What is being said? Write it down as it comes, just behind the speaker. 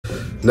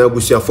Now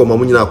we see for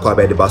Mamunya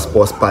Kwabe the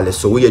Sports Palace.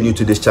 So we are new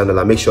to this channel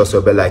and make sure to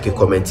like and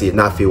comment it.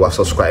 Now if you are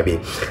subscribing.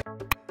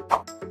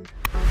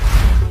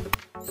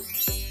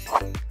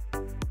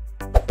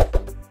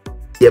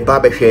 Yeah,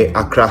 Babeshe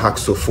Accra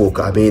Hawks so folk.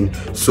 I mean,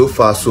 so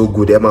far so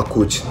good. Emma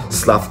coach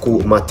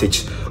Slavko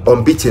Matic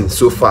unbeaten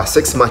so far.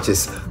 6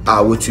 matches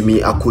are with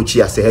me a coach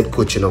as a head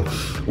coach now.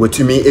 With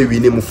me a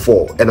winning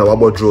 4 and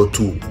our draw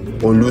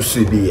 2 on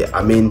lose be.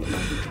 I mean,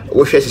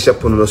 we share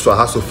so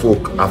House of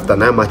Folk after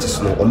 9 matches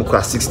no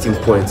omukra 16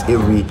 points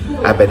every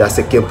abeda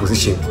second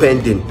position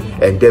pending,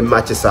 and then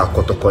matches are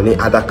kotokone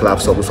other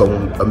clubs some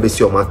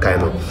ambesi o man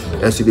kind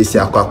and so be see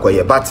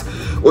akwa. But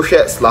we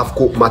share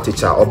Slavko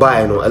Matic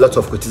oba no a lot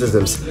of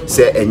criticisms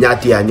say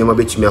enya dia nyoma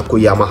betumi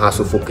akoya ma House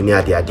of Folk ni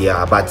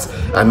dia, but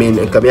I mean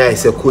Nkamia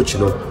is a coach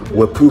no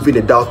we're proving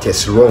the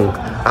doubters wrong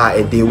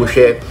and they will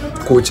share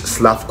coach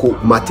Slavko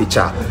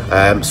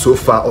Matic so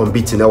far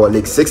unbeaten in our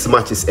league. 6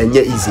 matches and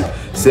yeah easy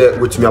say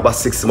with me about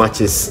 6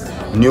 matches,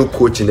 new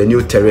coach in the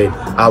new terrain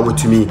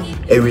with me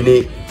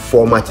every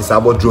 4 matches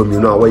about drum, you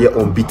know where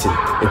unbeaten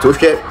and to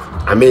share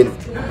I mean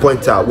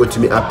pointer with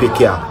me a pick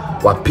here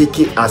we're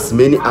picking as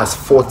many as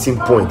 14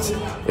 points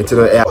into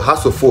the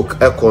House of Folk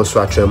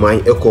construction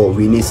mine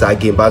we need a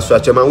game but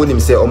structure man when him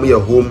say your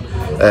home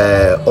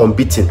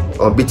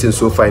unbeaten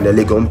so far in the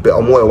league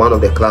one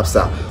of the clubs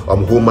are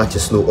home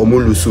matches no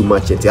lose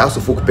match and the House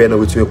of Folk pen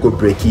with me go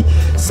breaky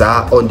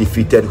sa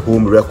undefeated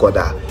home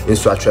recorder in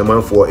structure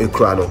man for a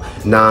crown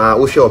now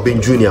we shall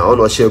Obeng Junior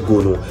on share go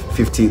no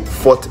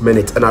 54th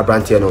minute and a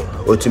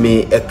brantiano or to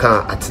me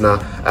eka atna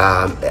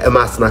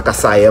emas na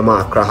kasa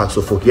ema Accra House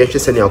of Folk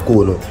yes send your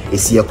go no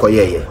is here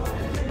koye.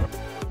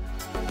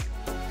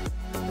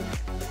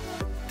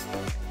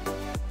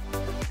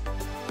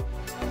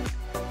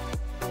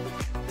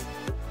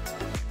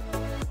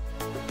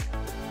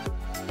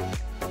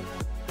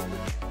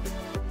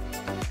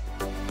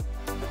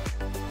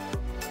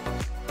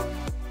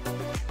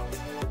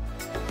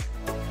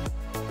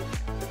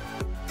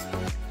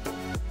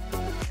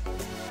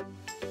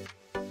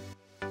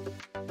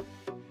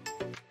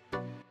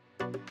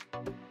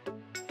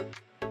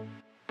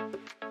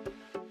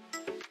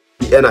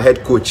 And a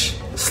head coach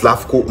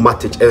Slavko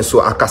Matic and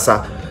so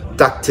akasa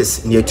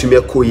tactics near to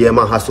me ko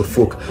yema House of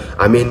Folk.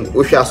 I mean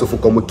we House of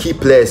Folk key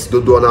players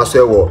do na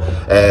so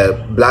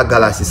Black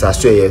Galaxies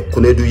as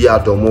Kunedu ya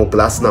domo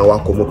glass na wa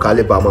komo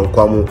Kaliba man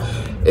kwamu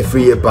a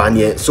free year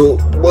ban. So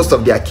most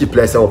of their key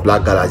players are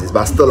Black Galaxies,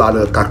 but still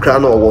an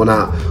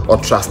Kakrano or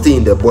trusting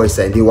in the boys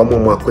and they want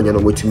more konya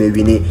no to me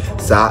winning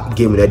sa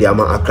game ready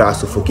ama Accra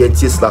so forget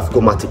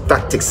Slavko Matic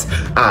tactics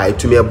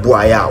to me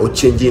boya or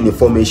changing the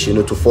formation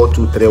to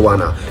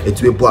 4-2-3-1 it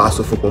to me boya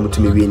so for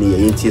to me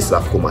winning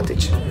Slavko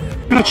Matic.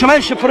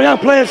 Congratulations for young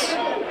players.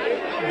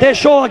 They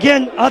show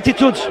again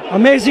attitude,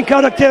 amazing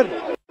character.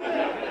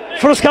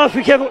 First half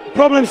we have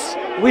problems.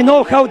 We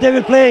know how they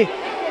will play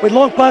with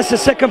long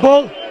passes, second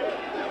ball.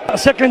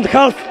 Second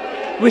half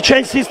we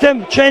change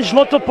system, change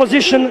lot of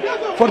position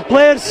for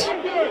players.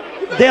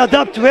 They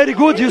adapt very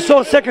good. You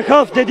saw second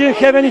half they didn't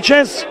have any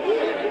chance.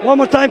 One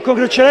more time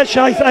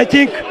congratulations. I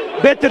think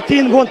better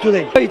team won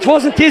today. It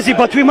wasn't easy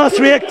but we must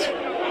react.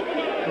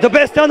 The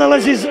best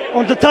analysis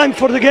on the time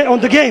for the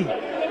game.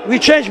 We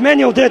changed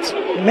many of that.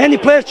 Many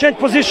players change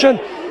position.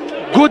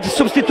 Good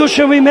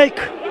substitution we make.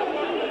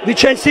 We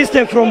change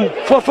system from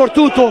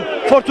 4-4-2 to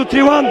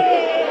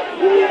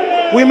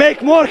 4-2-3-1. We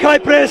make more high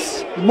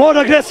press, more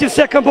aggressive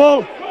second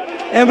ball,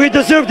 and we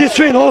deserve this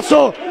win.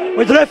 Also,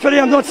 with the referee,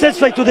 I'm not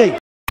satisfied today.